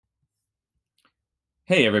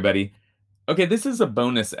Hey, everybody. Okay, this is a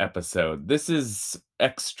bonus episode. This is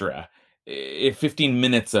extra. If 15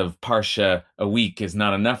 minutes of Parsha a week is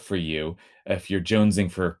not enough for you, if you're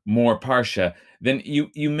jonesing for more Parsha, then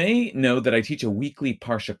you may know that I teach a weekly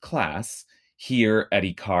Parsha class here at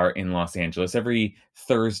IKAR in Los Angeles every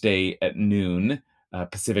Thursday at noon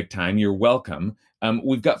Pacific time. You're welcome.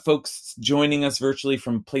 We've got folks joining us virtually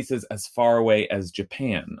from places as far away as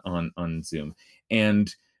Japan on Zoom.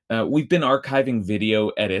 And we've been archiving video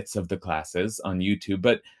edits of the classes on YouTube,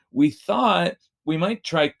 but we thought we might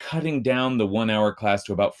try cutting down the 1 hour class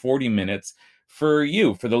to about 40 minutes for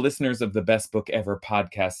you, for the listeners of the Best Book Ever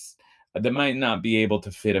podcasts that might not be able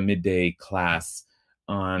to fit a midday class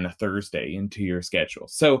on a Thursday into your schedule.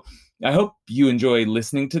 So I hope you enjoy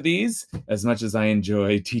listening to these as much as I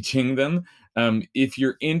enjoy teaching them. If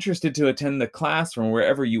you're interested to attend the class from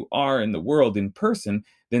wherever you are in the world in person,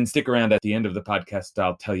 then stick around at the end of the podcast.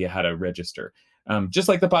 I'll tell you how to register. Just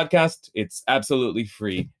like the podcast, it's absolutely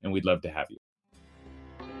free, and we'd love to have you.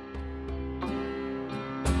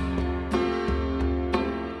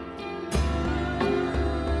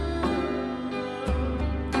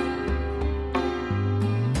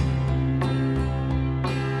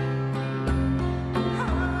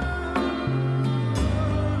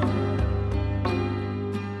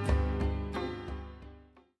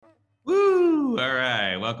 Woo! All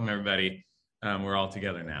right, welcome everybody. We're all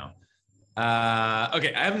together now.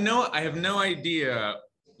 Okay, I have no idea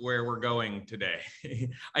where we're going today.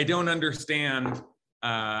 I don't understand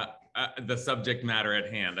the subject matter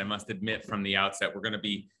at hand. I must admit from the outset, we're going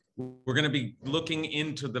to be looking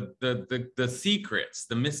into the secrets,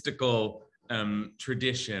 the mystical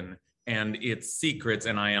tradition and its secrets,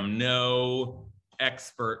 and I am no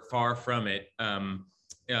expert, far from it,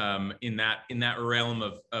 in that realm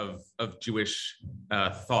of Jewish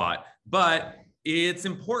thought, but it's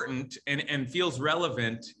important and feels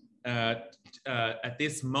relevant at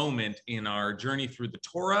this moment in our journey through the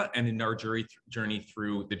Torah and in our journey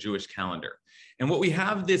through the Jewish calendar. And what we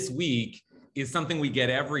have this week is something we get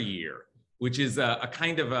every year, which is a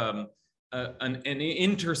kind of an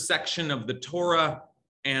intersection of the Torah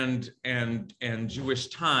and Jewish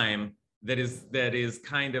time that is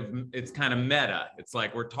kind of meta. It's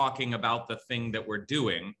like we're talking about the thing that we're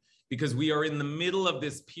doing, because we are in the middle of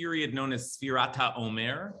this period known as Sfirat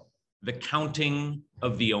HaOmer, the counting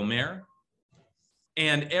of the Omer.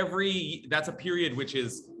 And that's a period which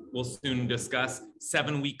is, we'll soon discuss,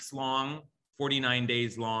 7 weeks long, 49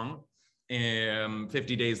 days long, 50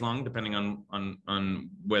 days long, depending on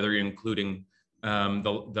whether you're including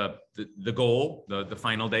the goal, the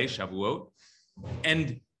final day, Shavuot.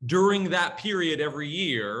 And during that period every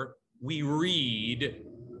year, we read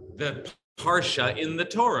the Parsha in the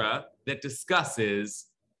Torah that discusses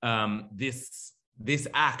this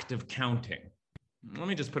act of counting. Let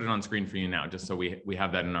me just put it on screen for you now, just so we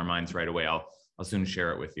have that in our minds right away. I'll soon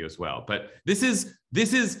share it with you as well. But this is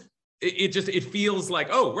it feels like,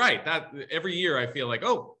 oh, right, that every year I feel like,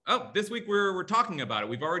 oh, this week we're talking about it.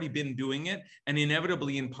 We've already been doing it, and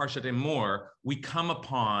inevitably in Parshat Emor we come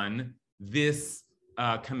upon this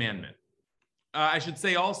commandment. I should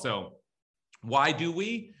say also, why do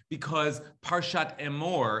we? Because Parshat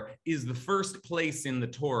Emor is the first place in the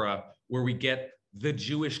Torah where we get the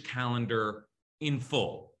Jewish calendar in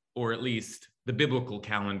full, or at least the biblical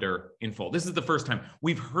calendar in full. This is the first time.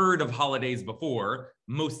 We've heard of holidays before,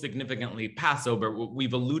 most significantly Passover.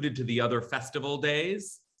 We've alluded to the other festival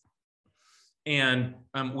days. And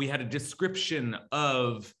we had a description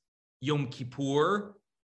of Yom Kippur,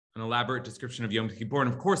 an elaborate description of Yom Kippur.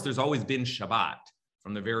 And of course, there's always been Shabbat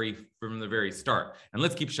from the very start. And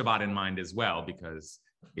let's keep Shabbat in mind as well, because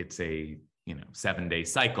it's a 7-day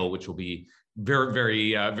cycle, which will be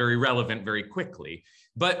very relevant very quickly.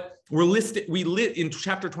 But in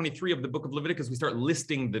chapter 23 of the book of Leviticus, we start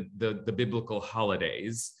listing the biblical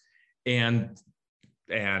holidays and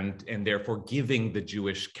therefore giving the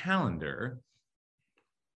Jewish calendar.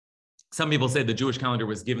 Some people say the Jewish calendar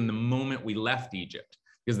was given the moment we left Egypt,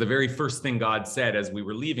 because the very first thing God said as we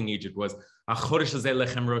were leaving Egypt was,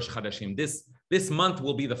 this month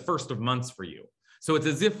will be the first of months for you. So it's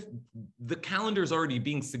as if the calendar is already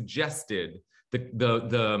being suggested,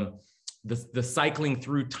 the cycling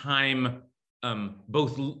through time,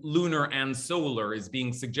 both lunar and solar, is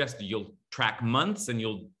being suggested. You'll track months, and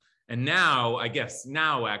now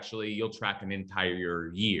actually you'll track an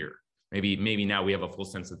entire year. Maybe now we have a full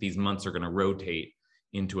sense that these months are going to rotate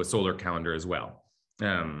into a solar calendar as well.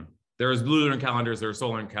 There's lunar calendars, there are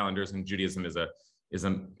solar calendars, and Judaism is a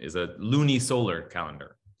luni-solar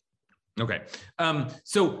calendar. Okay,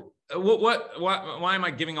 so why am I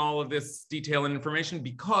giving all of this detail and information?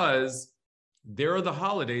 Because there are the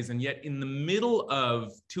holidays, and yet in the middle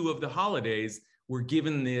of two of the holidays, we're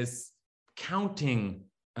given this counting,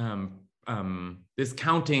 commandment,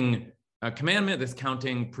 this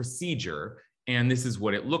counting procedure, and this is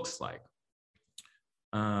what it looks like.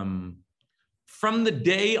 From the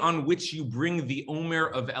day on which you bring the Omer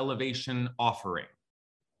of elevation offering.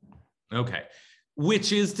 Okay,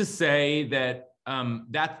 which is to say that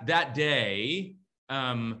that day,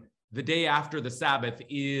 the day after the Sabbath,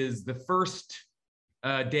 is the first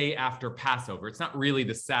day after Passover. It's not really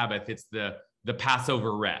the Sabbath, it's the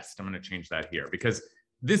Passover rest. I'm going to change that here because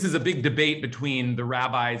this is a big debate between the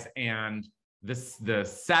rabbis and the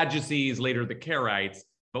Sadducees, later the Karaites,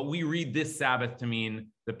 but we read this Sabbath to mean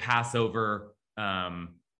the Passover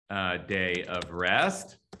day of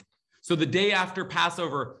rest. So the day after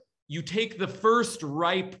Passover, you take the first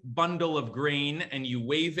ripe bundle of grain and you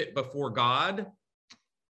wave it before God,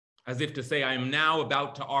 as if to say, I am now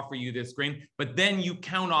about to offer you this grain, but then you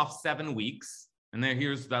count off 7 weeks. And then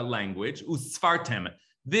here's the language, usfartem.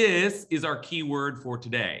 This is our key word for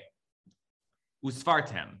today.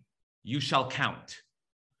 Usfartem, you shall count.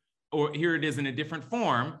 Or here it is in a different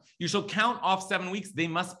form. You shall count off 7 weeks. They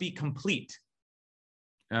must be complete.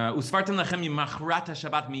 Usfartem lachem yimachrat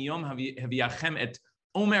haShabbat miyom haviachem et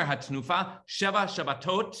Omer hatnufa sheva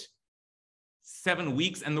Shabbatot, 7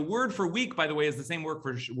 weeks. And the word for week, by the way, is the same word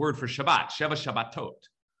for Shabbat, sheva Shabbatot.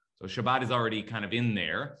 So Shabbat is already kind of in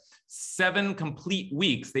there. 7 complete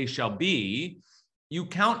weeks they shall be. You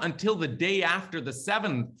count until the day after the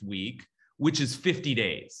 7th week, which is 50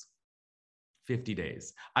 days. 50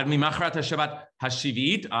 days. Ad mimachrat haShabbat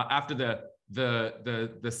hashivit, after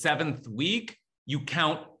the 7th week, you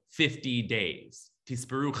count 50 days.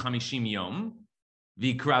 Tisperu chamishim yom,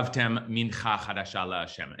 v'kravtem mincha chadasha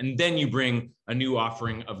laHashem. And then you bring a new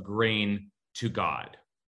offering of grain to God.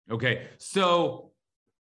 Okay, so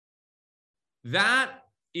that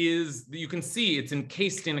is, you can see it's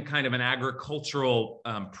encased in a kind of an agricultural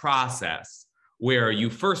process where you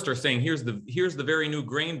first are saying, here's the very new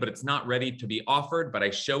grain, but it's not ready to be offered, but I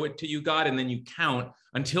show it to you, God, and then you count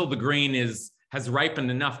until the grain has ripened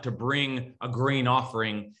enough to bring a grain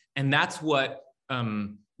offering. And that's what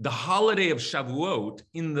the holiday of Shavuot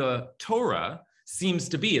in the Torah seems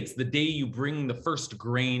to be. It's the day you bring the first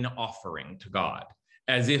grain offering to God,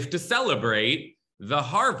 as if to celebrate the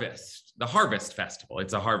harvest festival.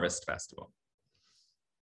 It's a harvest festival.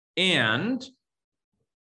 And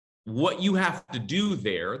what you have to do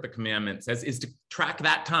there, the commandment says, is to track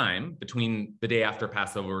that time between the day after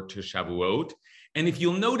Passover to Shavuot. And if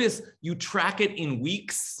you'll notice, you track it in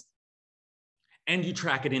weeks and you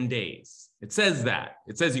track it in days. It says that.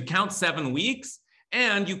 It says you count 7 weeks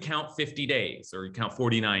and you count 50 days, or you count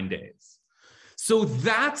 49 days. So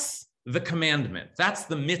that's the commandment. That's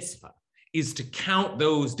the mitzvah, is to count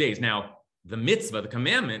those days. Now, the mitzvah, the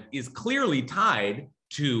commandment, is clearly tied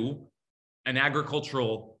to an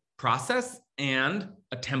agricultural process and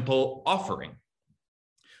a temple offering.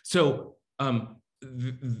 So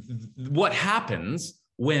what happens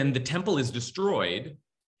when the temple is destroyed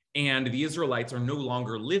and the Israelites are no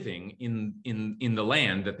longer living in the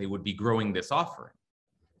land that they would be growing this offering?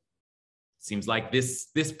 Seems like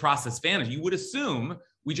this process vanished. You would assume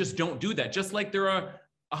we just don't do that, just like there are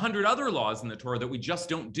 100 other laws in the Torah that we just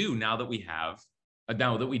don't do now that we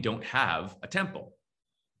don't have a temple.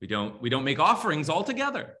 We don't make offerings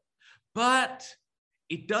altogether. But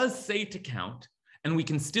it does say to count, and we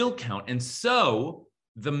can still count. And so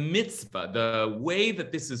the mitzvah, the way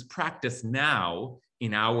that this is practiced now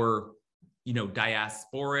in our,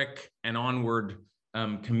 diasporic and onward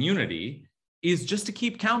community, is just to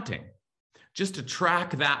keep counting, just to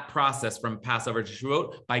track that process from Passover to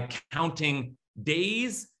Shavuot by counting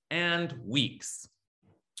days and weeks.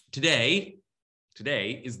 Today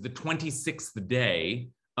is the 26th day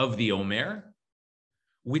of the Omer,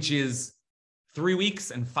 which is 3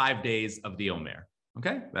 weeks and 5 days of the Omer.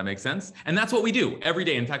 Okay, that makes sense. And that's what we do every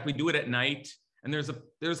day. In fact, we do it at night, and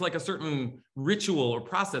there's like a certain ritual or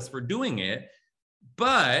process for doing it.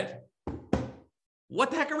 But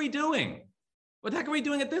what the heck are we doing? What the heck are we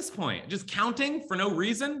doing at this point? Just counting for no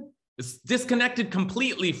reason? It's disconnected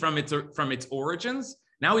completely from its origins.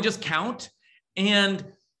 Now we just count. And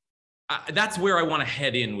that's where I want to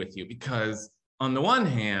head in with you, because on the one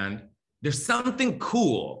hand, there's something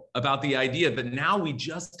cool about the idea that now we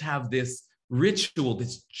just have this ritual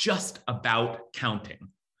that's just about counting.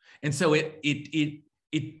 And so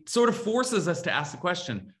it sort of forces us to ask the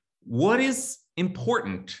question, what is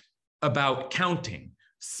important about counting?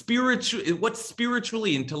 What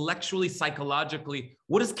spiritually, intellectually, psychologically,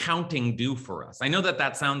 what does counting do for us? I know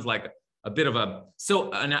that sounds like a bit of a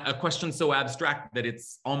question so abstract that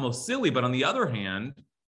it's almost silly. But on the other hand,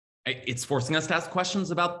 it's forcing us to ask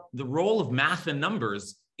questions about the role of math and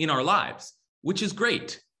numbers in our lives, which is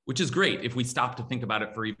great if we stop to think about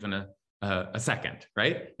it for even a second,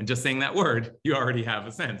 right? And just saying that word, you already have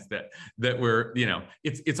a sense that we're,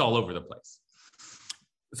 it's all over the place.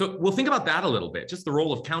 So we'll think about that a little bit, just the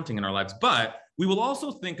role of counting in our lives. But we will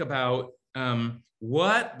also think about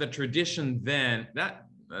what the tradition then, that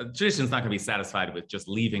tradition is not going to be satisfied with just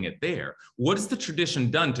leaving it there. What has the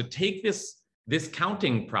tradition done to take this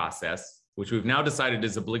counting process, which we've now decided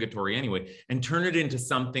is obligatory anyway, and turn it into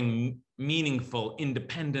something meaningful,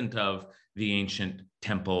 independent of the ancient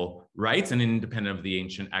temple rites and independent of the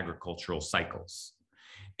ancient agricultural cycles?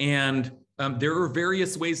 And there are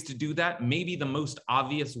various ways to do that. Maybe the most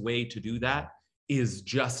obvious way to do that is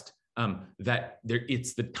just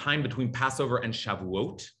it's the time between Passover and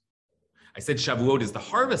Shavuot. I said Shavuot is the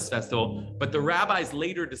harvest festival, but the rabbis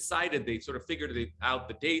later decided, they sort of figured out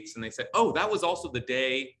the dates, and they said, oh, that was also the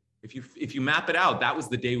day, if you map it out, that was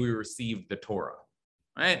the day we received the Torah,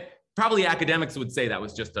 right? Probably academics would say that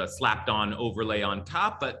was just a slapped on overlay on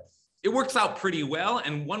top, but it works out pretty well.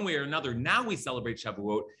 And one way or another, now we celebrate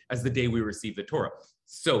Shavuot as the day we receive the Torah.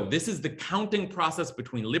 So this is the counting process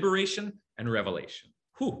between liberation and revelation.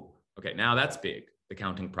 Whew. Okay, now that's big, the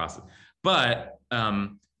counting process. But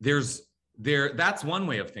that's one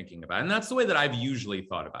way of thinking about it. And that's the way that I've usually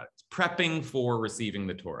thought about it, prepping for receiving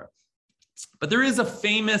the Torah. But there is a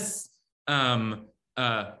famous form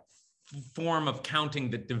of counting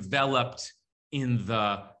that developed in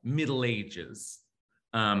the Middle Ages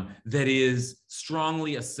that is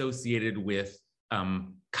strongly associated with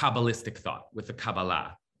Kabbalistic thought, with the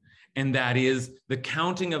Kabbalah. And that is the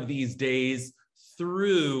counting of these days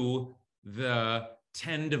through the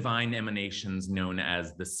 10 divine emanations known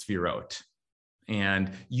as the Sfirot.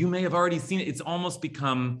 And you may have already seen it. It's almost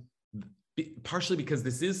become, partially because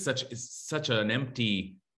this is such an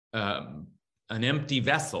empty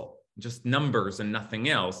vessel, just numbers and nothing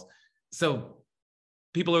else. So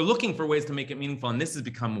people are looking for ways to make it meaningful, and this has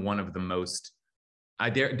become one of the most,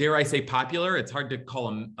 dare I say, popular. It's hard to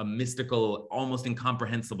call a mystical, almost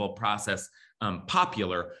incomprehensible process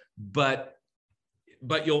popular, but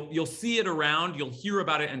you'll see it around, you'll hear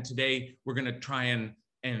about it, and today we're going to try and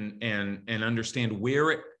understand where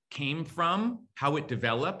it came from, how it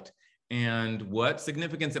developed, and what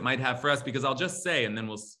significance it might have for us. Because I'll just say, and then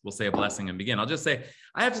we'll say a blessing and begin. I'll just say,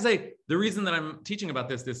 I have to say, the reason that I'm teaching about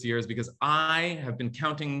this year is because I have been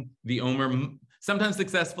counting the Omer, sometimes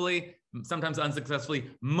successfully, sometimes unsuccessfully,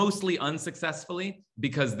 mostly unsuccessfully,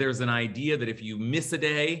 because there's an idea that if you miss a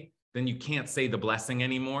day, then you can't say the blessing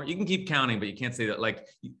anymore. You can keep counting, but you can't say that,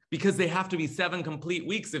 because they have to be 7 complete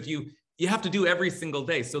weeks. If you have to do every single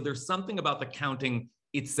day. So there's something about the counting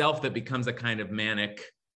itself that becomes a kind of manic,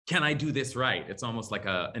 can I do this right? It's almost like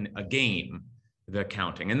a game, the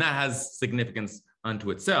counting. And that has significance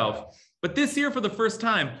unto itself. But this year, for the first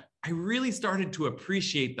time, I really started to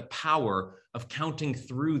appreciate the power of counting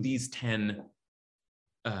through these 10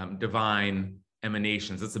 divine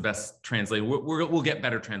emanations. That's the best translation. We'll get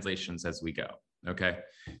better translations as we go. Okay,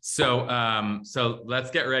 so let's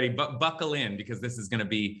get ready, but buckle in, because this is going to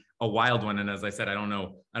be a wild one. And as I said, I don't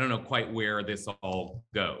know quite where this all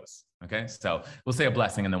goes. Okay, so we'll say a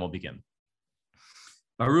blessing and then we'll begin.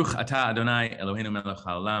 Baruch atah Adonai Eloheinu melech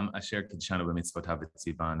haolam asher kidshanu b'mitzvotav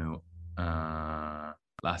v'tzivanu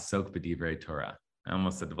la'asok b'divrei Torah. I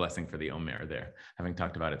almost said the blessing for the Omer there, having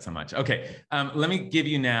talked about it so much. Okay, let me give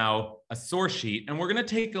you now a source sheet, and we're going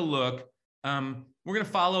to take a look. We're going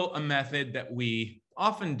to follow a method that we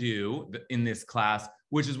often do in this class,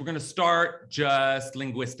 which is we're going to start just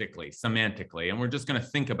linguistically, semantically, and we're just going to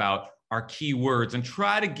think about our key words and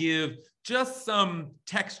try to give just some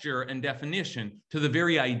texture and definition to the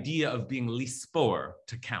very idea of being lispor,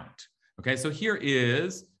 to count. Okay, so here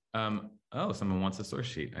is, oh, someone wants a source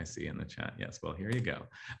sheet, I see in the chat. Yes, well, here you go.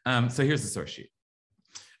 So here's the source sheet.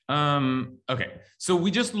 Okay, so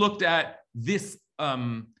we just looked at this.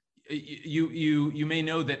 You may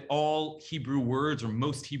know that all Hebrew words, or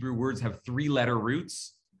most Hebrew words, have 3-letter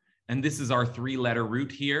roots. And this is our 3-letter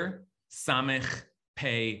root here, samech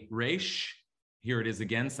pei resh. Here it is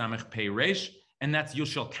again, samech pei resh. And that's, you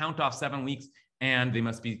shall count off 7 weeks, and they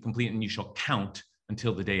must be complete, and you shall count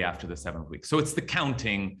until the day after the 7th week. So it's the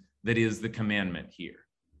counting that is the commandment here.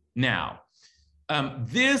 Now,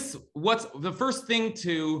 what's the first thing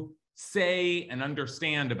to say and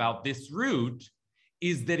understand about this root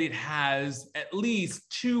is that it has at least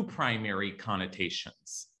 2 primary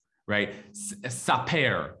connotations, right?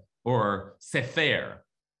 Saper or sefer,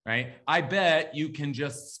 right? I bet you can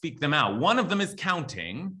just speak them out. One of them is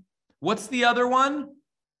counting, What's the other one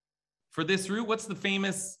for this root? What's the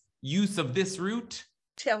famous use of this root?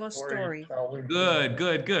 Tell a story.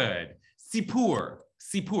 Good.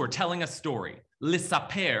 Sipur, telling a story.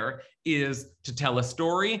 Lisaper is to tell a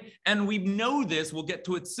story. And we know this, we'll get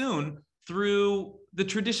to it soon, through the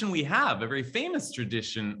tradition we have, a very famous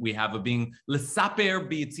tradition we have of being Lisaper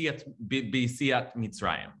b'yitziat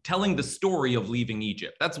Mitzrayim, telling the story of leaving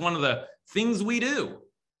Egypt. That's one of the things we do.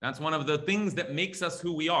 That's one of the things that makes us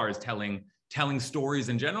who we are, is telling stories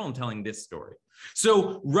in general and telling this story.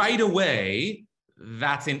 So right away,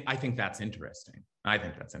 I think that's interesting. I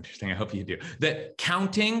hope you do. That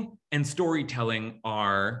counting and storytelling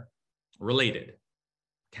are related.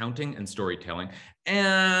 Counting and storytelling.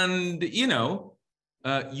 And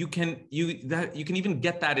you can even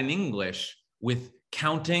get that in English with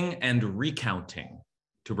counting and recounting,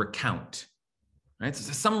 to recount. Right? So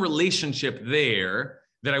there's some relationship there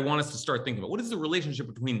that I want us to start thinking about. What is the relationship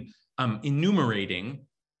between enumerating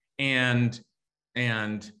and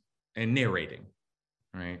narrating,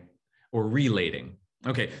 right? Or relating.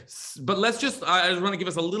 Okay, but I just want to give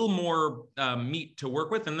us a little more meat to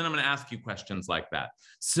work with, and then I'm going to ask you questions like that.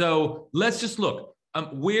 So let's just look.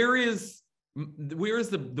 Where is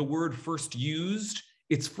the word first used?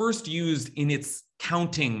 It's first used in its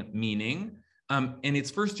counting meaning, and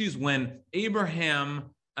it's first used when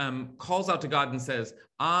Abraham calls out to God and says,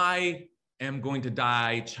 I am going to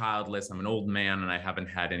die childless. I'm an old man and I haven't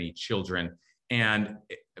had any children. And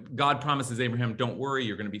God promises Abraham, don't worry,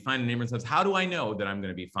 you're going to be fine. And Abraham says, how do I know that I'm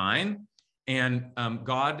going to be fine? And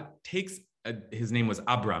God takes, his name was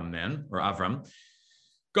Abram then, or Avram.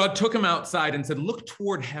 God took him outside and said, look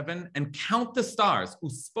toward heaven and count the stars.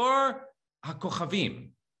 Uspar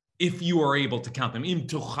hakochavim, if you are able to count them. Im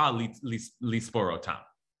tocha lisporotam.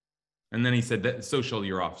 And then he said, that so shall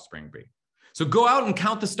your offspring be. So go out and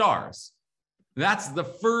count the stars. That's the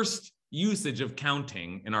first usage of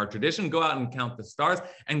counting in our tradition. Go out and count the stars.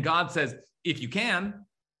 And God says, if you can.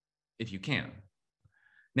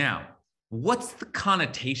 Now, what's the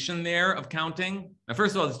connotation there of counting? Now,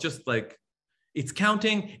 first of all, it's just like, it's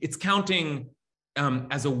counting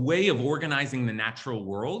as a way of organizing the natural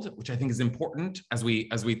world, which I think is important as we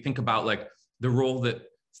think about like the role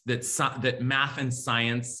that math and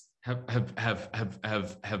science have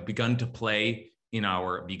begun to play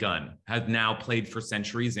have now played for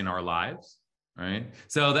centuries in our lives, right?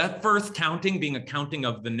 So that first counting, being a counting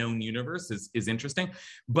of the known universe, is interesting.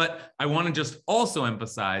 But I want to just also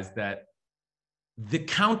emphasize that the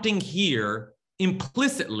counting here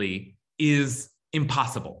implicitly is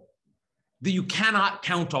impossible. That you cannot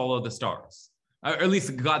count all of the stars. Or at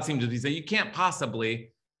least God seems to be saying, you can't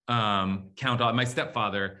possibly count all. My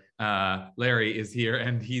stepfather, Larry, is here,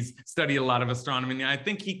 and he's studied a lot of astronomy. And I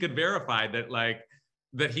think he could verify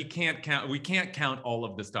that he can't count. We can't count all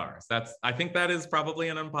of the stars. I think that is probably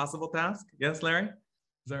an impossible task. Yes, Larry, is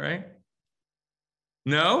that right?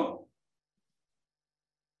 No.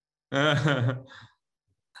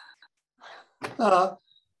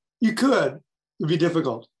 You could. It'd be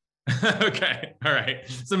difficult. Okay, all right.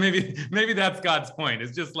 So maybe that's God's point.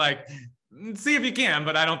 It's just like, see if you can,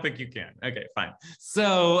 but I don't think you can. Okay, fine.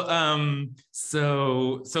 So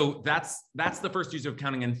that's the first use of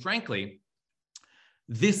counting. And frankly,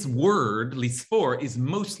 this word lisfor is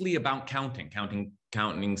mostly about counting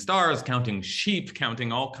stars, counting sheep,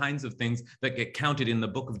 counting all kinds of things that get counted in the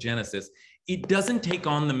book of Genesis. It doesn't take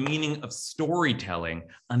on the meaning of storytelling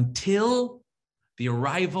until the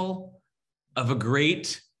arrival of a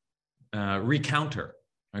great recounter,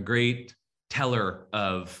 a great teller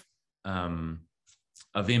of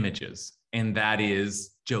images, and that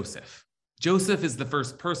is Joseph. Joseph is the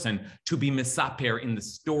first person to be misaper in the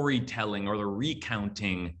storytelling or the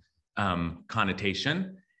recounting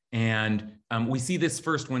connotation. And we see this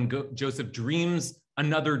first when Joseph dreams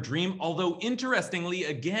another dream, although interestingly,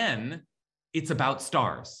 again, it's about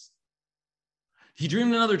stars. He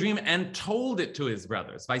dreamed another dream and told it to his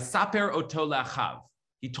brothers. Vaysaper oto lachav.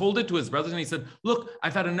 He told it to his brothers and he said, look,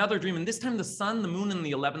 I've had another dream. And this time the sun, the moon, and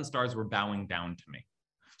the 11 stars were bowing down to me.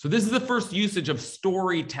 So this is the first usage of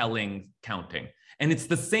storytelling counting. And it's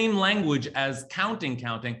the same language as counting.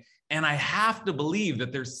 And I have to believe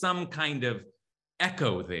that there's some kind of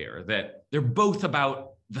echo there, that they're both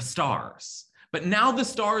about the stars. But now the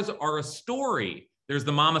stars are a story. There's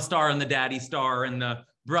the mama star and the daddy star and the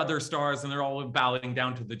brother stars, and they're all bowing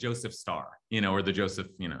down to the Joseph star, or the Joseph,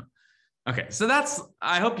 Okay, so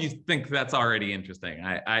I hope you think that's already interesting.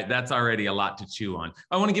 That's already a lot to chew on.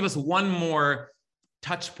 I want to give us one more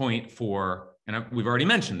touch point and we've already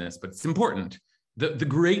mentioned this, but it's important. The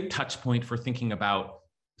great touch point for thinking about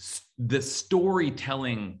the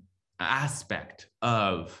storytelling aspect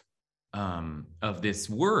of this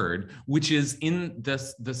word, which is in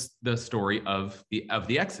the story of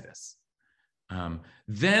the Exodus.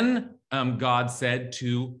 Then God said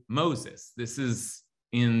to Moses, this is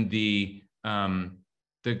in the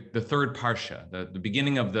third parsha, the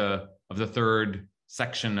beginning of the third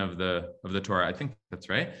section of the Torah. I think that's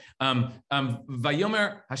right.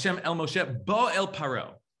 Vayomer Hashem el Moshe bo el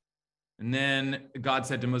Paro. And then God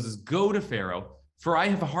said to Moses, go to Pharaoh, for I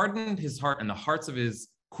have hardened his heart and the hearts of his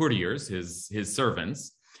courtiers, his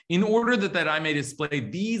servants, in order that I may display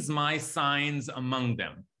these my signs among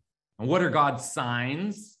them. And what are God's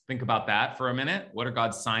signs? Think about that for a minute. What are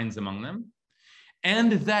God's signs among them?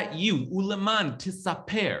 And that you, uleman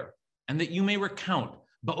tisaper, and that you may recount,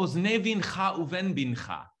 ba'ozne vincha uven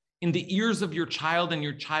bincha, in the ears of your child and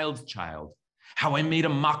your child's child, how I made a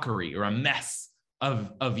mockery or a mess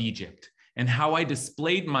of Egypt, and how I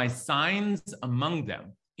displayed my signs among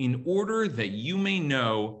them, in order that you may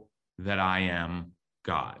know that I am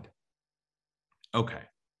God. Okay,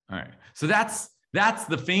 all right. So that's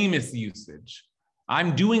the famous usage.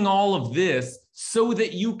 I'm doing all of this so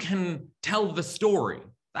that you can tell the story.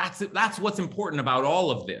 That's what's important about all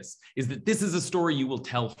of this, is that this is a story you will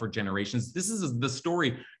tell for generations. This is the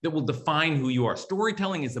story that will define who you are.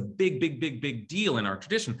 Storytelling is a big deal in our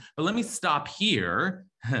tradition. But let me stop here.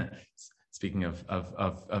 Speaking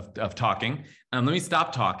of talking, let me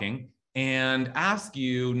stop talking and ask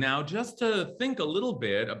you now just to think a little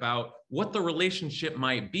bit about what the relationship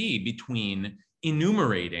might be between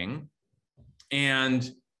enumerating and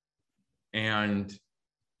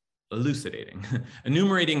elucidating,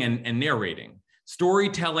 enumerating and narrating,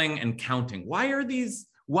 storytelling and counting. Why are these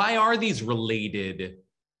related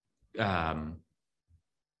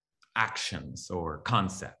actions or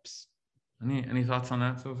concepts? Any thoughts on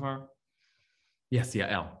that so far? Yes, yeah,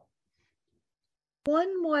 Elle.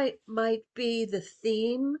 One might be the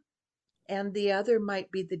theme, and the other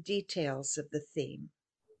might be the details of the theme.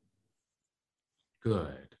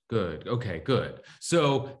 Good. Okay, good.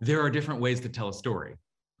 So there are different ways to tell a story.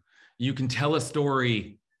 You can tell a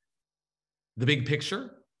story, the big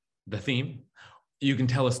picture, the theme. You can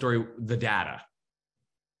tell a story, the data.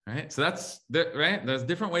 Right? So right? There's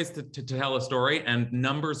different ways to tell a story, and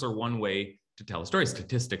numbers are one way to tell a story.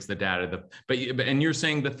 Statistics, the data, and you're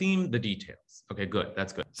saying the theme, the details. Okay, good.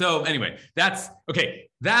 That's good. So anyway, that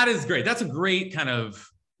is great. That's a great kind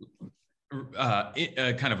of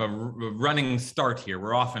a running start here.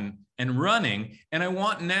 We're off and running, and I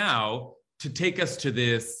want now to take us to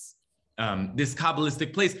this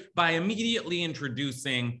Kabbalistic place by immediately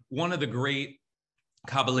introducing one of the great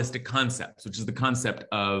Kabbalistic concepts, which is the concept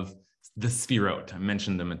of the Sfirot. I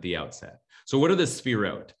mentioned them at the outset. So what are the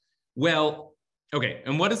Sfirot? Well, okay,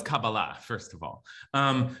 and what is Kabbalah, first of all?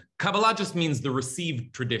 Kabbalah just means the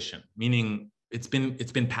received tradition, meaning it's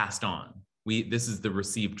been passed on. This is the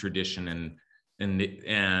received tradition,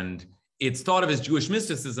 and it's thought of as Jewish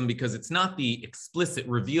mysticism because it's not the explicit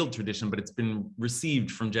revealed tradition, but it's been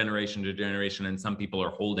received from generation to generation, and some people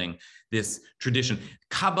are holding this tradition.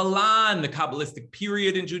 Kabbalah and the Kabbalistic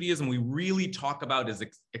period in Judaism, we really talk about as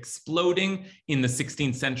exploding in the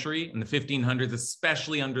 16th century, in the 1500s,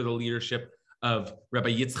 especially under the leadership of Rabbi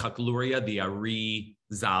Yitzchak Luria, the Ari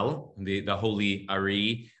Zal, the holy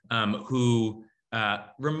Ari, who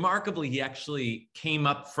remarkably, he actually came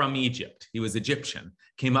up from Egypt. He was Egyptian,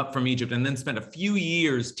 came up from Egypt, and then spent a few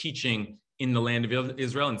years teaching in the land of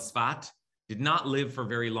Israel in Sfat. Did not live for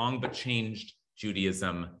very long, but changed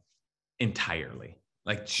Judaism entirely.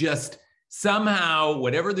 Like, just somehow,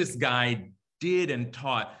 whatever this guy did and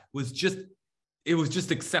taught was just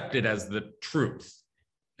accepted as the truth.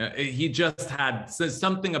 He just says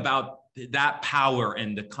something about that power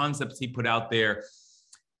and the concepts he put out there,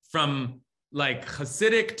 from like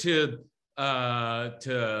Hasidic to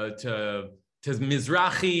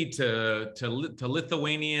Mizrahi to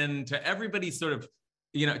Lithuanian, to everybody sort of,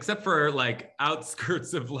 except for like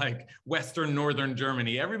outskirts of like Western Northern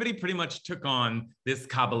Germany, everybody pretty much took on this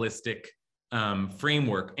Kabbalistic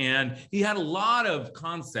framework. And he had a lot of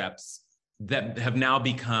concepts that have now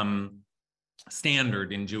become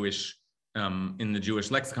standard in the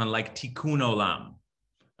Jewish lexicon, like tikkun olam.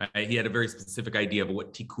 He had a very specific idea of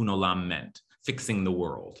what tikkun olam meant: fixing the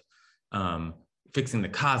world, fixing the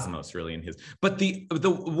cosmos, really, in his. But the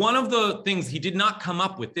one of the things he did not come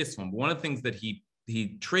up with this one. But one of the things that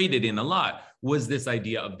he traded in a lot was this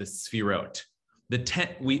idea of the Sfirot.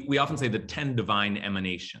 We often say the 10 divine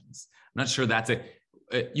emanations. I'm not sure that's it.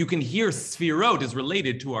 You can hear Sfirot is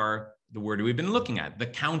related to the word we've been looking at: the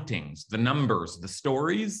countings, the numbers, the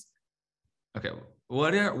stories. Okay.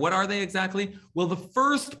 What are they exactly? Well, the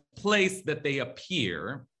first place that they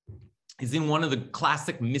appear is in one of the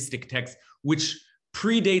classic mystic texts, which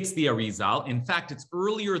predates the Arizal. In fact, it's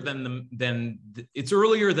earlier than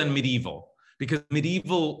medieval, because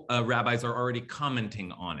medieval rabbis are already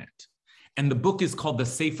commenting on it. And the book is called the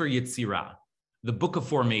Sefer Yetzirah, the Book of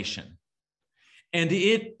Formation. And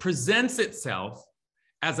it presents itself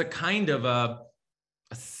as a kind of a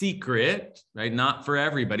secret, right? Not for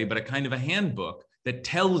everybody, but a kind of a handbook that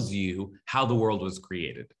tells you how the world was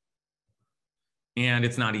created. And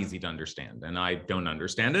it's not easy to understand, and I don't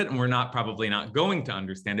understand it, and we're probably not going to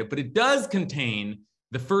understand it, but it does contain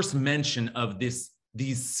the first mention of these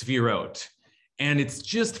sfirot. And it's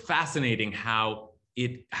just fascinating how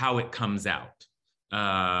it comes out.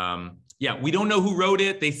 We don't know who wrote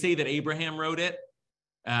it. They say that Abraham wrote it.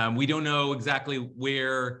 We don't know exactly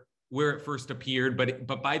where it first appeared,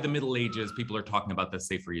 but by the Middle Ages, people are talking about the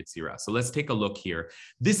Sefer Yetzirah. So let's take a look here.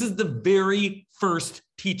 This is the very first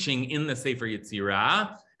teaching in the Sefer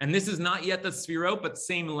Yetzirah, and this is not yet the Sfirot, but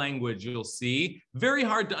same language you'll see. Very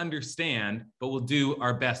hard to understand, but we'll do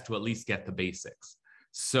our best to at least get the basics.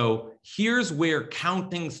 So here's where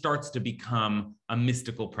counting starts to become a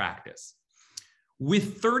mystical practice.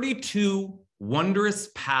 With 32 wondrous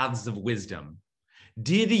paths of wisdom,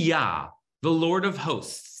 did Yah, the Lord of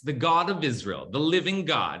hosts, the God of Israel, the living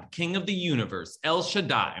God, King of the universe, El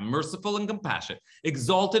Shaddai, merciful and compassionate,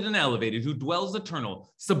 exalted and elevated, who dwells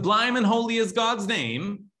eternal, sublime and holy is God's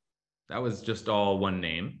name. That was just all one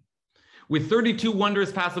name. With 32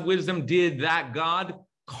 wondrous paths of wisdom, did that God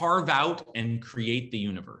carve out and create the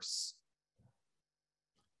universe?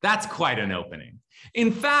 That's quite an opening.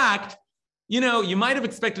 In fact, you might have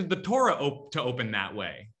expected the Torah to open that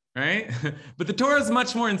way, right? But the Torah is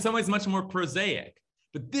in some ways, much more prosaic.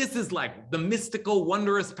 But this is like the mystical,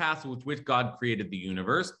 wondrous path with which God created the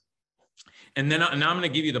universe. And now I'm going to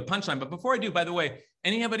give you the punchline. But before I do, by the way,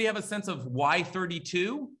 anybody have a sense of why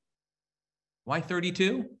 32? Why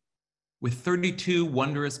 32? With 32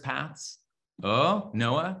 wondrous paths? Oh,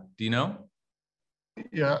 Noah, do you know?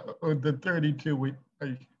 Yeah, the 32,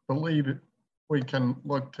 I believe we can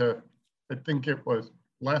look to, I think it was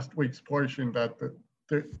last week's portion that the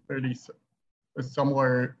 30 is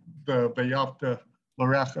somewhere, the Vayavta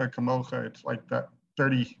L'Orecha Kamocha, it's like that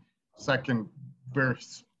 32nd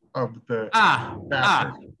verse of the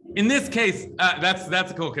chapter. In this case,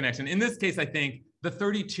 that's a cool connection. In this case, I think the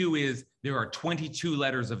 32 is, there are 22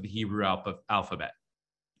 letters of the Hebrew alphabet.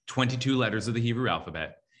 22 letters of the Hebrew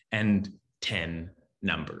alphabet and 10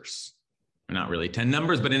 numbers. Not really 10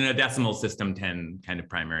 numbers, but in a decimal system, 10 kind of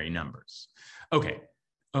primary numbers. Okay.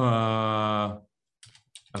 Okay.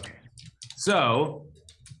 So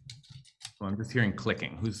I'm just hearing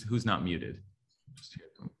clicking. Who's not muted? Just hear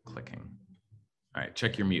some clicking. All right,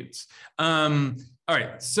 check your mutes. All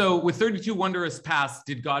right, so with 32 wondrous paths,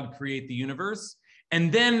 did God create the universe?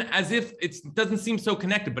 And then, as if it doesn't seem so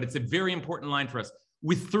connected, but it's a very important line for us,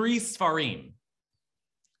 with 3 Sfarim.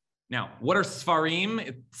 Now, what are Sfarim?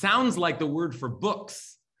 It sounds like the word for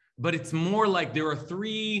books, but it's more like there are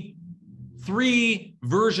three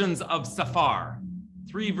versions of Safar,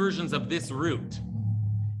 3 versions of this root.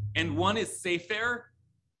 And one is Sefer,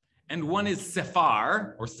 and one is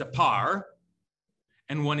Sephar, or Separ,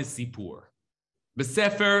 and one is Sipur.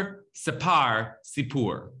 Besefer, Separ,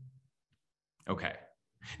 Sipur. Okay.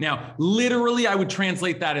 Now, literally, I would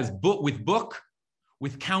translate that as book,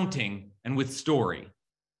 with counting, and with story.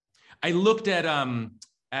 I looked at Arya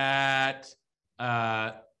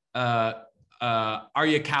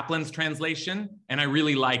Kaplan's translation, and I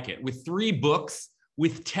really like it. With 3 books,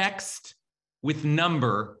 with text, with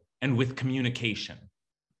number, and with communication.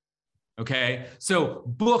 Okay, so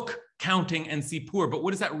book, counting, and sipur. But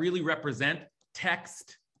what does that really represent?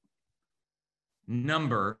 Text,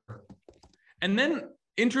 number, and then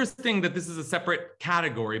interesting that this is a separate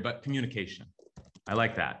category, but communication. I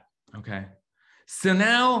like that. Okay, so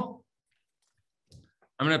now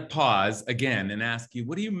I'm going to pause again and ask you,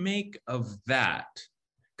 what do you make of that?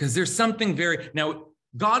 Because there's something now,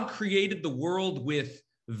 God created the world with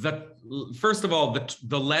first of all,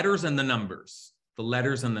 the letters and the numbers,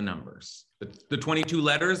 the 22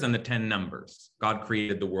 letters and the 10 numbers. God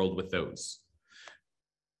created the world with those.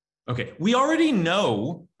 Okay, we already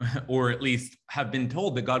know, or at least have been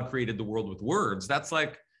told, that God created the world with words. That's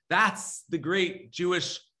the great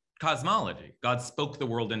Jewish cosmology. God spoke the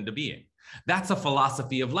world into being. That's a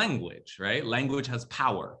philosophy of language, right? Language has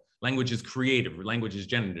power. Language is creative. Language is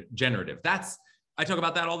generative. I talk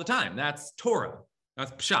about that all the time. That's Torah.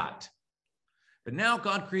 That's Pshat. But now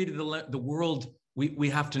God created the world we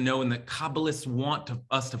have to know, and that Kabbalists want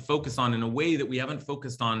us to focus on in a way that we haven't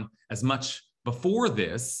focused on as much before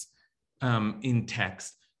this in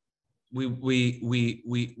text.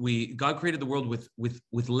 God created the world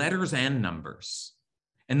with letters and numbers.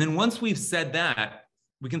 And then once we've said that,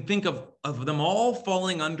 we can think of them all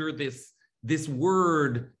falling under this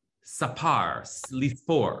word sapar,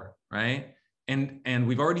 lispor, right? And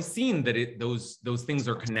we've already seen that those things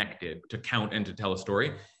are connected to count and to tell a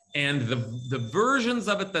story. And the versions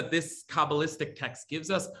of it that this Kabbalistic text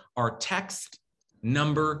gives us are text,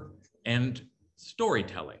 number, and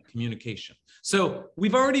storytelling, communication. So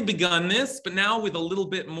we've already begun this, but now with a little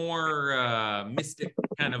bit more mystic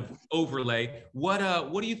kind of overlay. What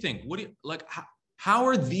do you think? How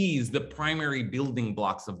are these the primary building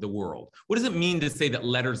blocks of the world? What does it mean to say that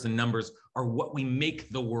letters and numbers are what we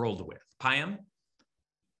make the world with? Payam?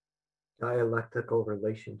 Dialectical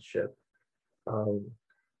relationship.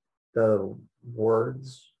 The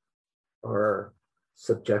words are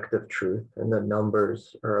subjective truth and the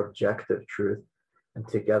numbers are objective truth. And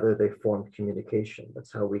together they form communication.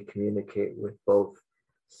 That's how we communicate with both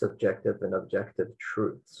subjective and objective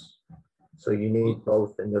truths. So you need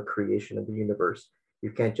both in the creation of the universe.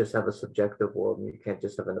 You can't just have a subjective world and you can't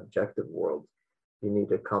just have an objective world. You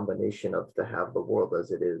need a combination of to have the world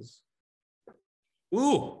as it is.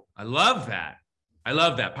 Ooh, I love that. I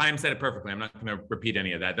love that. Payam said it perfectly. I'm not going to repeat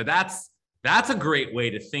any of that. But that's a great way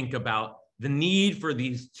to think about the need for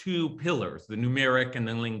these two pillars, the numeric and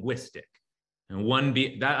the linguistic. And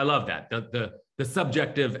I love that. The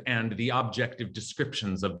subjective and the objective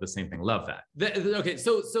descriptions of the same thing. Love that. Okay,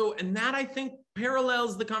 so and that I think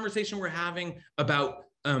parallels the conversation we're having about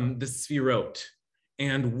the Sfirot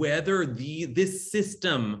and whether this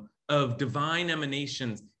system of divine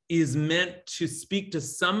emanations is meant to speak to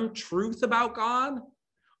some truth about God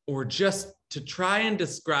or just to try and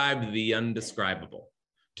describe the undescribable,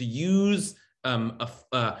 to use and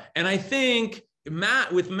I think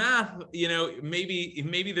with math,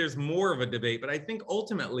 maybe there's more of a debate, but I think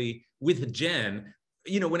ultimately with Jen,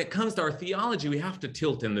 when it comes to our theology, we have to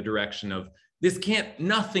tilt in the direction of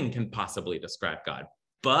nothing can possibly describe God.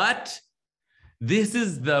 But this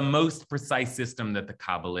is the most precise system that the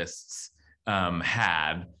Kabbalists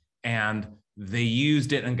had, and they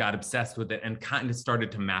used it and got obsessed with it and kind of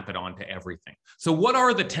started to map it onto everything. So what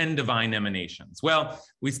are the 10 divine emanations? Well,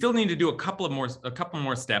 we still need to do a couple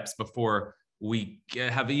more steps before we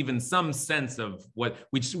have even some sense of what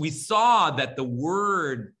we saw that the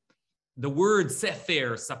word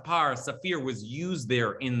sefer, sapar, saphir was used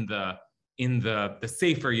there in the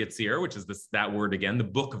Sefer Yetzir, which is that word again, the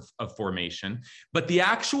book of formation. But the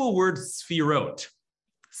actual word sfirot,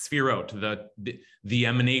 the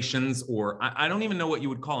emanations, or I don't even know what you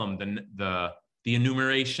would call them, the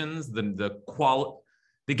enumerations,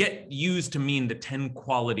 they get used to mean the 10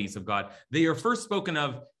 qualities of God. They are first spoken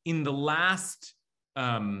of in the last,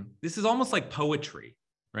 this is almost like poetry,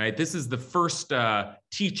 right? This is the first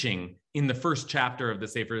teaching in the first chapter of the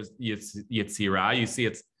Sefer Yetzirah. You see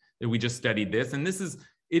we just studied this, and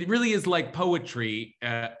it really is like poetry.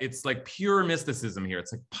 It's like pure mysticism here.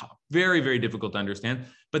 It's like very, very difficult to understand,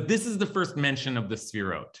 but this is the first mention of the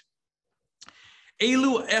Sfirot.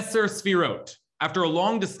 Elu Eser Sfirot. After a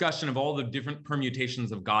long discussion of all the different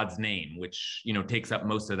permutations of God's name, which takes up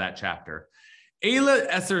most of that chapter, Elu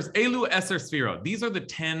Eser Sfirot. These are the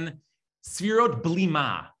 10 Sfirot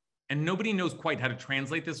blima, and nobody knows quite how to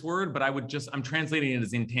translate this word, but I'm translating it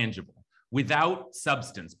as intangible, without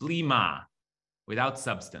substance, blima, without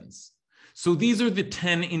substance. So these are the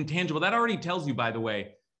 10 intangible. That already tells you, by the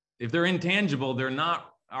way, if they're intangible,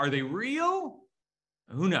 are they real?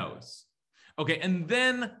 Who knows? Okay, and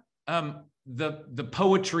then the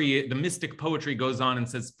poetry, the mystic poetry goes on and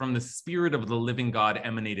says, from the spirit of the living God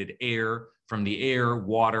emanated air, from the air,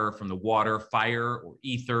 water, from the water, fire or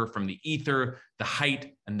ether, from the ether, the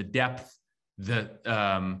height and the depth, the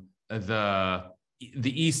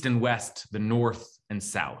east and west, the north and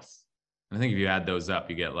south. And I think if you add those up,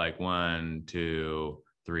 you get like 1, 2,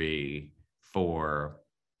 3, 4,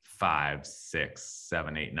 5, 6,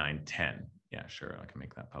 7, 8, 9, 10. Yeah, sure, I can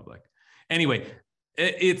make that public. Anyway,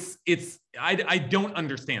 I don't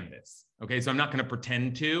understand this. Okay, so I'm not going to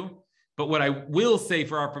pretend to. But what I will say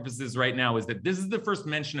for our purposes right now is that this is the first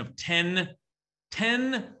mention of 10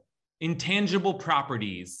 intangible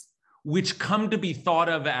properties which come to be thought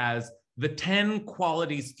of as the 10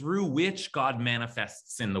 qualities through which God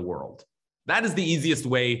manifests in the world. That is the easiest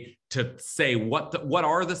way to say what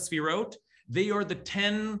are the Sfirot. They are the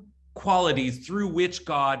 10 qualities through which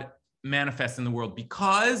God manifests in the world,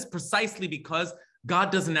 precisely because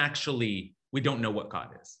God doesn't we don't know what God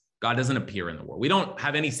is. God doesn't appear in the world. We don't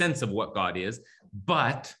have any sense of what God is,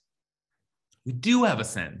 but we do have a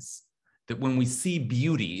sense that when we see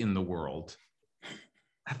beauty in the world,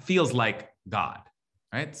 that feels like God.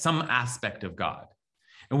 right? Some aspect of God.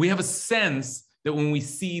 And we have a sense that when we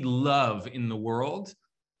see love in the world,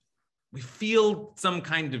 we feel some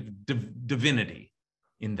kind of divinity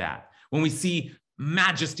in that. When we see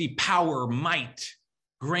majesty, power, might,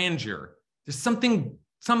 grandeur, there's something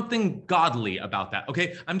godly about that,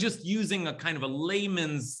 okay? I'm just using a kind of a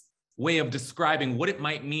layman's way of describing what it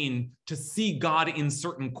might mean to see God in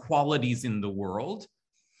certain qualities in the world.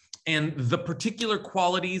 And the particular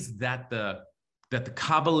qualities that the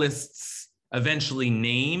Kabbalists eventually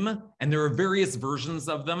name, and there are various versions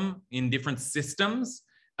of them in different systems,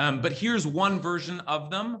 but here's one version of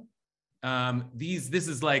them. This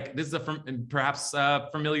is perhaps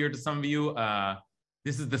familiar to some of you.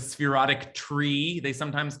 This is the spherotic tree, they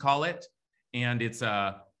sometimes call it, and it's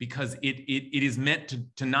because it is meant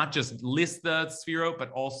to not just list the spherot,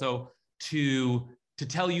 but also to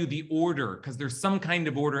tell you the order, because there's some kind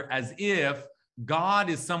of order, as if God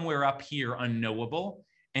is somewhere up here unknowable,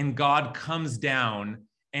 and God comes down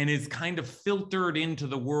and is kind of filtered into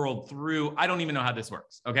the world through, I don't even know how this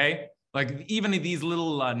works, okay? Like even these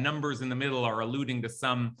little numbers in the middle are alluding to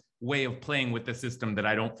some way of playing with the system that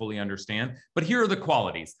I don't fully understand. But here are the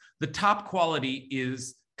qualities. The top quality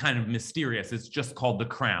is kind of mysterious. It's just called the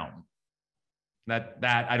crown. That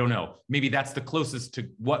I don't know. Maybe that's the closest to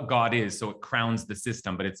what God is, so it crowns the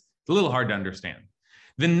system, but it's a little hard to understand.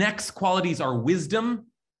 The next qualities are wisdom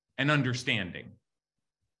and understanding.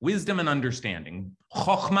 Wisdom and understanding.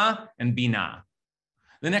 Chokhmah and binah.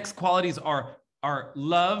 The next qualities are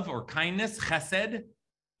love or kindness, chesed,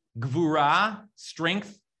 gvura,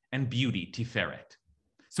 strength, and beauty, tiferet.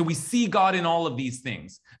 So we see God in all of these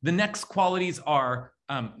things. The next qualities are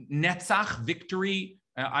netzach, victory.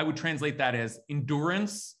 I would translate that as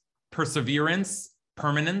endurance, perseverance,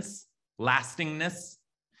 permanence, lastingness.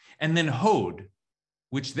 And then hod,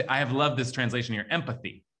 which I have loved this translation here,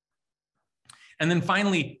 empathy. And then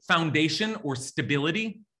finally, foundation or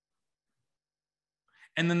stability.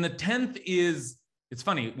 And then the 10th is, it's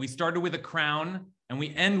funny, we started with a crown and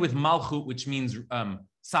we end with malchut, which means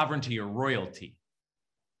sovereignty or royalty.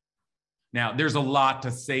 Now, there's a lot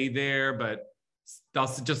to say there, but I'll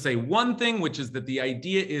just say one thing, which is that the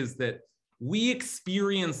idea is that we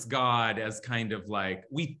experience God as kind of like,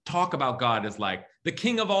 we talk about God as like the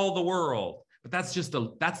king of all the world, but that's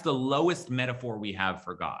the lowest metaphor we have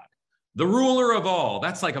for God. The ruler of all,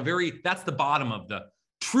 that's like that's the bottom of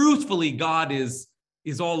truthfully, God is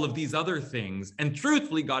all of these other things. And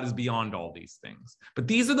truthfully, God is beyond all these things. But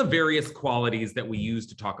these are the various qualities that we use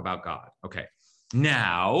to talk about God. Okay,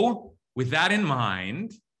 now, with that in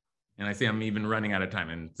mind, and I say I'm even running out of time,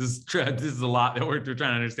 and this is a lot that we're trying to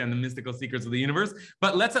understand the mystical secrets of the universe,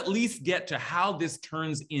 but let's at least get to how this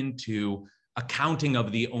turns into a counting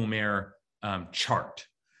of the Omer chart.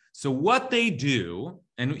 So what they do,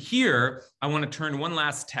 and here I want to turn one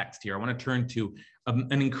last text here. I want to turn to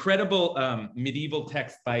an incredible medieval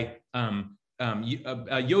text by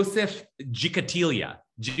Joseph Gicatilla,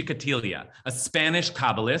 a Spanish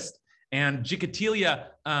Kabbalist. And Gicatilla,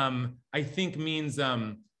 I think means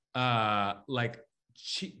like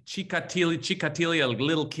Chikatilla, like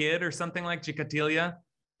little kid or something like Gicatilla.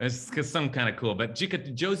 It's some kind of cool. But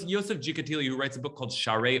Joseph Gicatilla, who writes a book called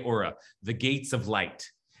Sharei Ora, The Gates of Light.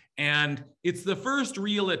 And it's the first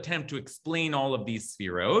real attempt to explain all of these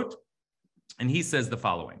sefirot. And he says the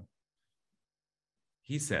following.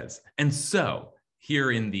 He says, and so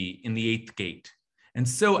here in the eighth gate, and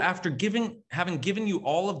so after having given you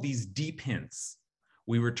all of these deep hints,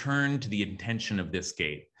 we return to the intention of this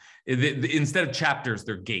gate. Instead of chapters,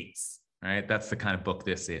 they're gates, right? That's the kind of book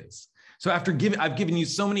this is. So after I've given you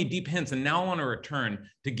so many deep hints, and now I want to return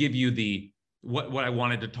to give you what I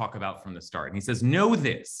wanted to talk about from the start. And he says, know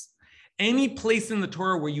this, any place in the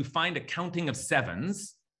Torah where you find a counting of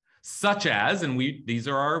sevens, such as, and these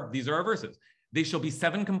are our verses, they shall be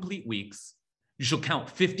 7 complete weeks, you shall count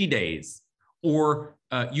 50 days, or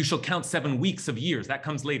you shall count 7 weeks of years. That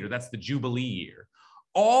comes later, that's the Jubilee year.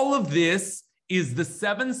 All of this is the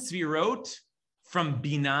 7 sefirot from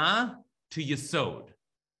Binah to Yesod.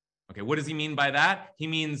 Okay, what does he mean by that? He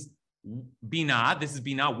means Binah, this is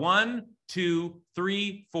Binah, 1, 2,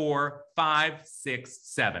 3, 4, 5, 6,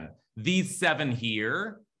 7. These 7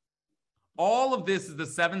 here, all of this is the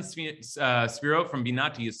 7 sefirot from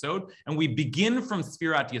Binah to Yesod, and we begin from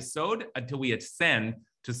Sfirat Yesod until we ascend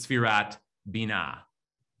to Sfirat Binah.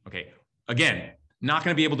 Okay, again, not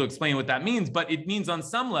going to be able to explain what that means, but it means on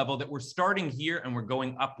some level that we're starting here and we're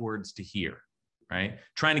going upwards to here, right?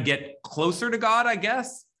 Trying to get closer to God, I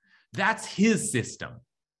guess. That's his system,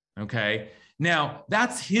 okay? Now,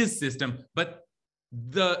 that's his system, but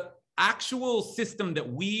the actual system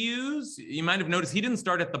that we use, you might have noticed he didn't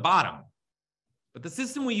start at the bottom. But the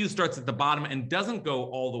system we use starts at the bottom and doesn't go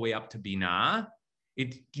all the way up to Binah.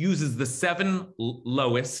 It uses the 7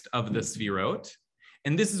 lowest of the Sfirot.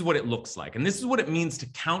 And this is what it looks like. And this is what it means to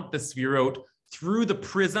count the Sfirot through the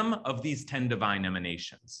prism of these 10 divine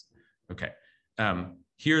emanations. Okay,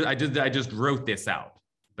 here I just wrote this out,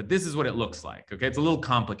 but this is what it looks like. Okay, it's a little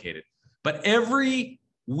complicated, but every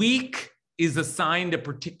week is assigned a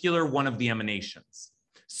particular one of the emanations.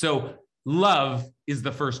 So love is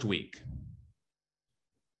the first week.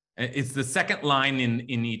 It's the second line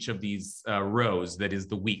in each of these rows that is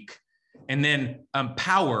the week. And then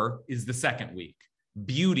power is the second week.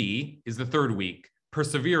 Beauty is the third week.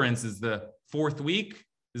 Perseverance is the fourth week,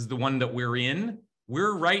 is the one that we're in.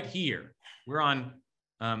 We're right here. We're on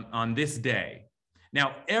this day.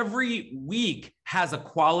 Now, every week has a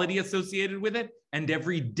quality associated with it, and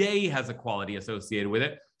every day has a quality associated with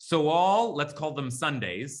it. So all, let's call them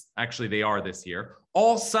Sundays. Actually, they are this year.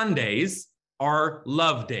 All Sundays are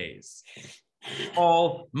love days.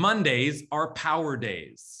 All Mondays are power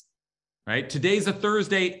days, right? Today's a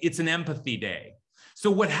Thursday, it's an empathy day. So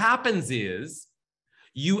what happens is,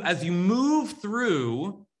 as you move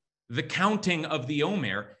through the counting of the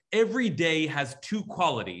Omer, every day has 2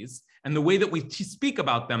 qualities. And the way that we speak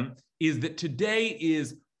about them is that today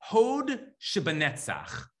is Hod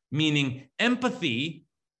Shebanetzach, meaning empathy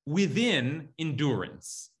within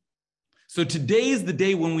endurance. So today is the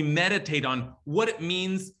day when we meditate on what it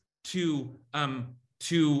means to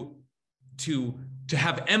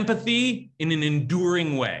have empathy in an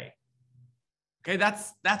enduring way. Okay,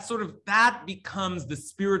 that becomes the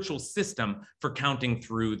spiritual system for counting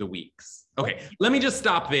through the weeks. Okay, let me just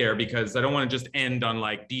stop there because I don't want to just end on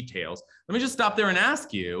like details. Let me just stop there and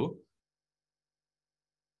ask you,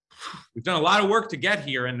 we've done a lot of work to get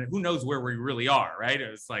here and who knows where we really are, right?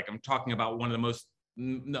 It's like I'm talking about one of the most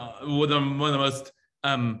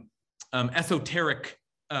esoteric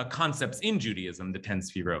concepts in Judaism, the 10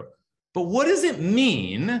 Sfirot. But what does it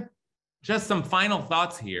mean, just some final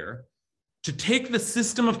thoughts here, to take the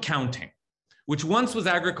system of counting, which once was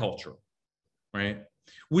agricultural, right?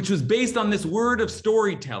 Which was based on this word of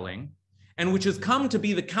storytelling, and which has come to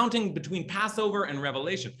be the counting between Passover and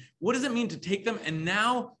Revelation. What does it mean to take them and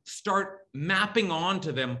now start mapping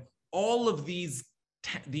onto them all of these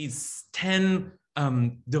 10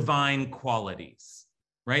 divine qualities,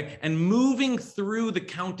 right? And moving through the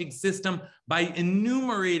counting system by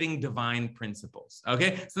enumerating divine principles,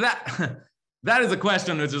 okay? So that is a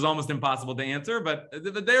question which is almost impossible to answer, but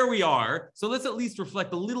there we are. So let's at least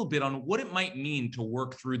reflect a little bit on what it might mean to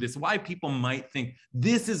work through this, why people might think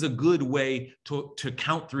this is a good way to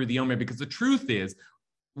count through the Omer, because the truth is,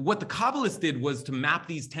 what the Kabbalists did was to map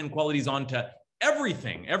these 10 qualities onto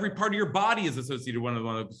everything. Every part of your body is associated with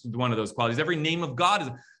one of those qualities. Every name of God is.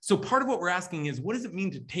 So part of what we're asking is, what does it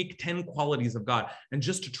mean to take 10 qualities of God and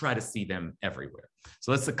just to try to see them everywhere?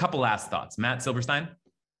 So that's a couple last thoughts. Matt Silverstein?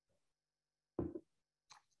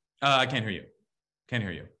 I can't hear you. Can't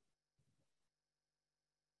hear you.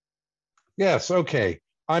 Yes, okay.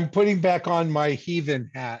 I'm putting back on my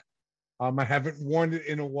heathen hat. I haven't worn it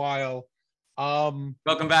in a while.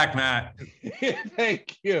 Welcome back, Matt.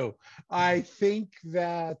 Thank you. I think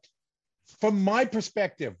that from my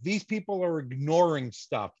perspective, these people are ignoring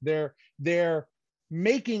stuff. They're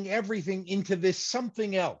making everything into this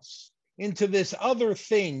something else, into this other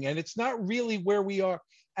thing, and it's not really where we are.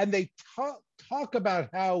 And they talk about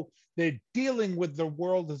how they're dealing with the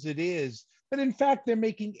world as it is, but in fact, they're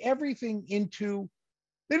making everything into,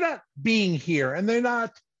 they're not being here and they're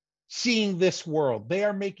not seeing this world. They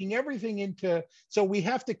are making everything into, so we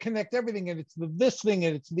have to connect everything, and it's this thing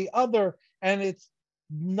and it's the other, and it's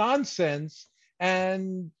nonsense.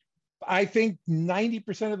 And I think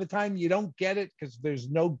 90% of the time you don't get it because there's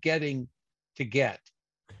no getting to get.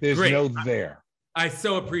 There's Great. No there. I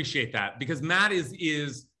so appreciate that, because Matt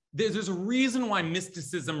there's a reason why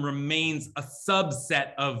mysticism remains a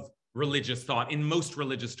subset of religious thought in most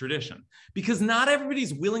religious tradition, because not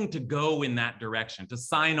everybody's willing to go in that direction, to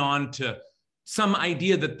sign on to some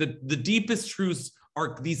idea that the deepest truths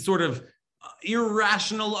are these sort of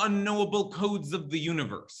irrational, unknowable codes of the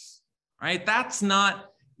universe, right? That's not,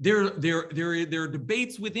 there are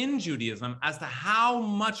debates within Judaism as to how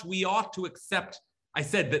much we ought to accept. I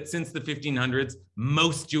said that since the 1500s,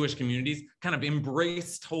 most Jewish communities kind of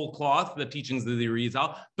embraced whole cloth, the teachings of the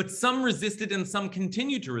Arizal, but some resisted and some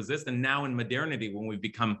continue to resist. And now in modernity, when we've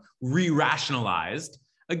become re-rationalized,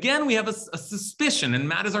 again, we have a suspicion, and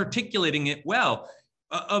Matt is articulating it well,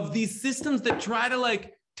 of these systems that try to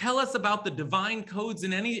like tell us about the divine codes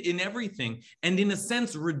in everything, and in a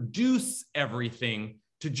sense, reduce everything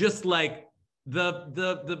to just like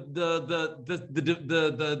the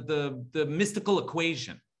mystical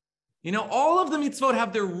equation. You know, all of the mitzvot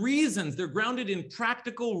have their reasons. They're grounded in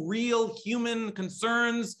practical, real human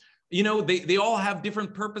concerns. You know, they all have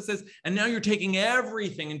different purposes. And now you're taking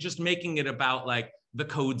everything and just making it about like the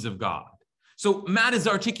codes of God. So Matt is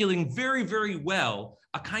articulating very, very well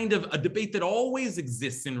a kind of a debate that always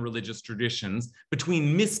exists in religious traditions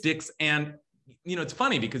between mystics and, you know, it's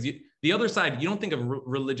funny because the other side, you don't think of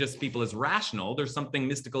religious people as rational. There's something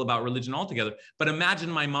mystical about religion altogether. But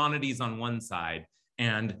imagine Maimonides on one side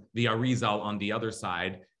and the Arizal on the other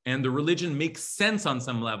side, and the religion makes sense on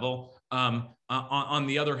some level. On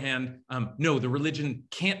the other hand, no, the religion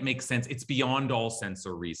can't make sense. It's beyond all sense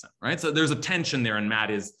or reason, right? So there's a tension there, and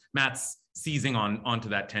Matt's seizing onto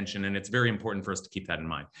that tension, and it's very important for us to keep that in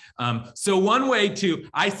mind. So one way to,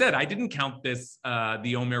 I said I didn't count this,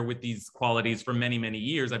 the Omer with these qualities for many, many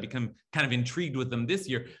years. I've become kind of intrigued with them this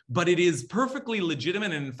year, but it is perfectly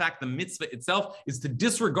legitimate. And in fact, the mitzvah itself is to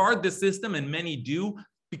disregard the system, and many do,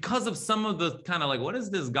 because of some of the kind of like, what is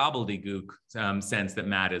this gobbledygook sense that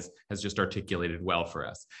Matt has just articulated well for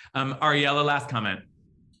us. Ariella, last comment.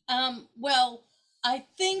 Well, I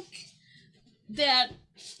think that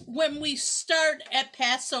when we start at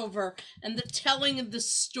Passover and the telling of the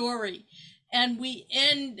story, and we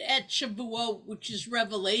end at Shavuot, which is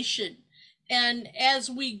Revelation, and as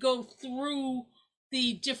we go through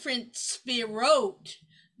the different Sefirot,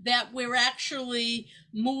 that we're actually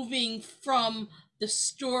moving from the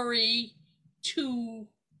story to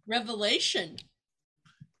Revelation.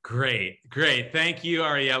 Great. Thank you,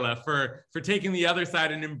 Ariella, for taking the other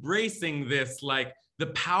side and embracing this, like the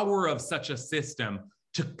power of such a system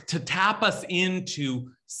to tap us into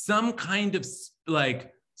some kind of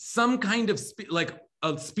like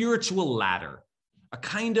a spiritual ladder, a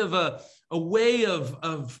kind of a way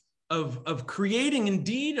of creating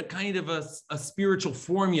indeed a kind of a spiritual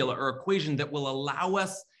formula or equation that will allow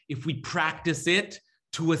us, if we practice it,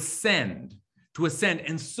 to ascend.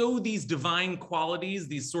 And so these divine qualities,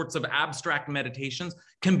 these sorts of abstract meditations,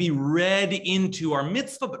 can be read into our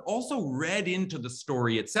mitzvah, but also read into the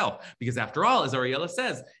story itself. Because after all, as Ariella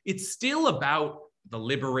says, it's still about the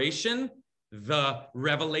liberation, the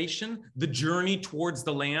revelation, the journey towards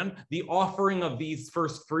the land, the offering of these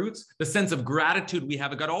first fruits, the sense of gratitude we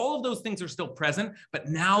have. God, all of those things are still present, but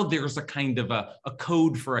now there's a kind of a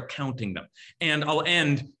code for accounting them. And I'll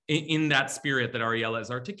end in that spirit that Ariella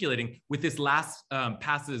is articulating with this last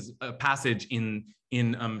passage in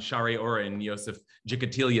Sha'arei Orah, in Yosef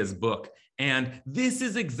Jikatilia's book. And this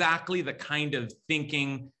is exactly the kind of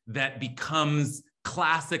thinking that becomes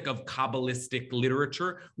classic of Kabbalistic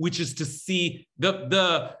literature, which is to see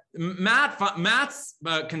Matt's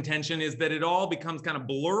contention is that it all becomes kind of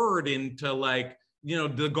blurred into like, you know,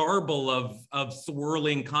 the garble of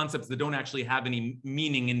swirling concepts that don't actually have any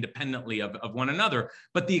meaning independently of one another.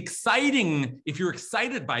 But the exciting, if you're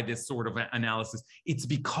excited by this sort of analysis, it's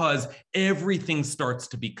because everything starts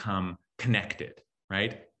to become connected,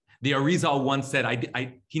 right? The Arizal once said,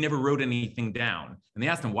 he never wrote anything down. And they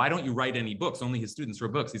asked him, why don't you write any books? Only his students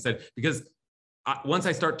wrote books. He said, because once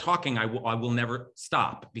I start talking, I will never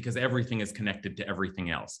stop, because everything is connected to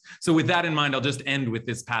everything else. So with that in mind, I'll just end with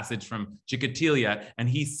this passage from Jikatilia. And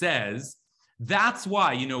he says, that's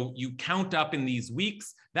why, you know, you count up in these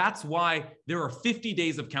weeks. That's why there are 50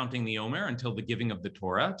 days of counting the Omer until the giving of the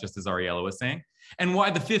Torah, just as Ariella was saying. And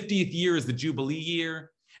why the 50th year is the Jubilee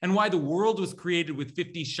year. And why the world was created with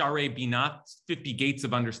 50 Sha'arei Binah, 50 gates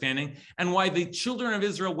of understanding, and why the children of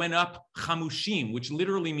Israel went up chamushim, which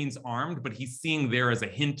literally means armed, but he's seeing there as a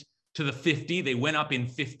hint to the 50. They went up in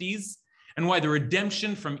 50s, and why the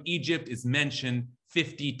redemption from Egypt is mentioned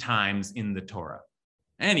 50 times in the Torah.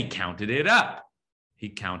 And he counted it up.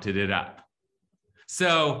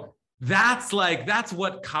 So that's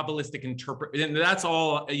what Kabbalistic and that's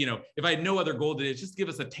all, you know, if I had no other goal today, just give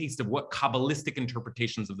us a taste of what Kabbalistic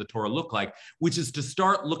interpretations of the Torah look like, which is to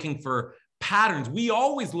start looking for patterns. We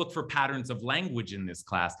always look for patterns of language in this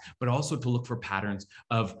class, but also to look for patterns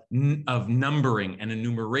of numbering and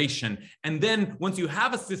enumeration. And then once you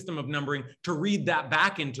have a system of numbering, to read that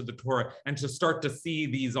back into the Torah and to start to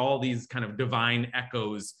see all these kind of divine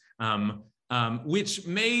echoes, which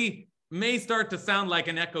may start to sound like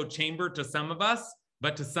an echo chamber to some of us,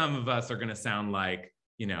 but to some of us are going to sound like,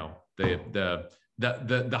 you know,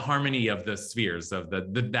 the harmony of the spheres of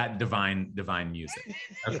that divine music.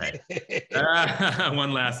 Okay.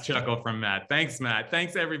 One last chuckle from Matt. Thanks, Matt.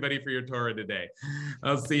 Thanks everybody for your Torah today.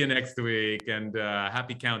 I'll see you next week, and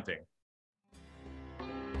happy counting.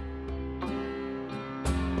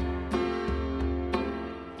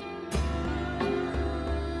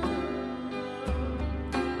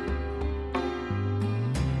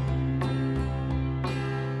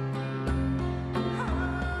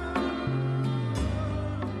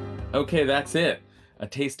 Okay, that's it. A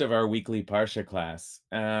taste of our weekly Parsha class.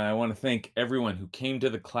 I want to thank everyone who came to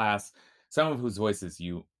the class, some of whose voices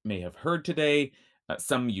you may have heard today,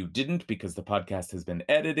 some you didn't because the podcast has been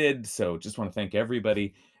edited. So just want to thank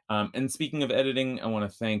everybody. And speaking of editing, I want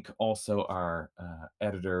to thank also our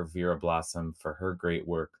editor, Vera Blossom, for her great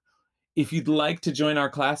work. If you'd like to join our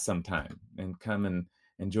class sometime and come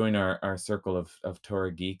and join our circle of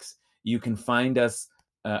Torah geeks, you can find us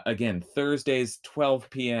again, Thursdays, 12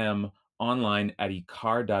 p.m. online at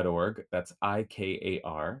ikar.org. That's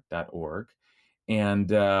IKAR.org.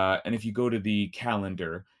 And if you go to the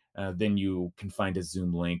calendar, then you can find a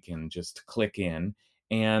Zoom link and just click in.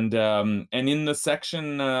 And in the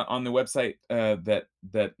section on the website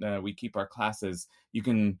that we keep our classes, you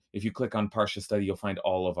can, if you click on Parsha Study, you'll find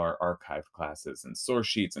all of our archived classes and source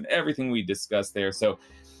sheets and everything we discussed there. So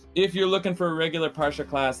if you're looking for a regular Parsha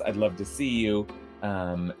class, I'd love to see you.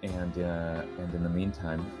 And in the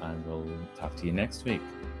meantime, I will talk to you next week.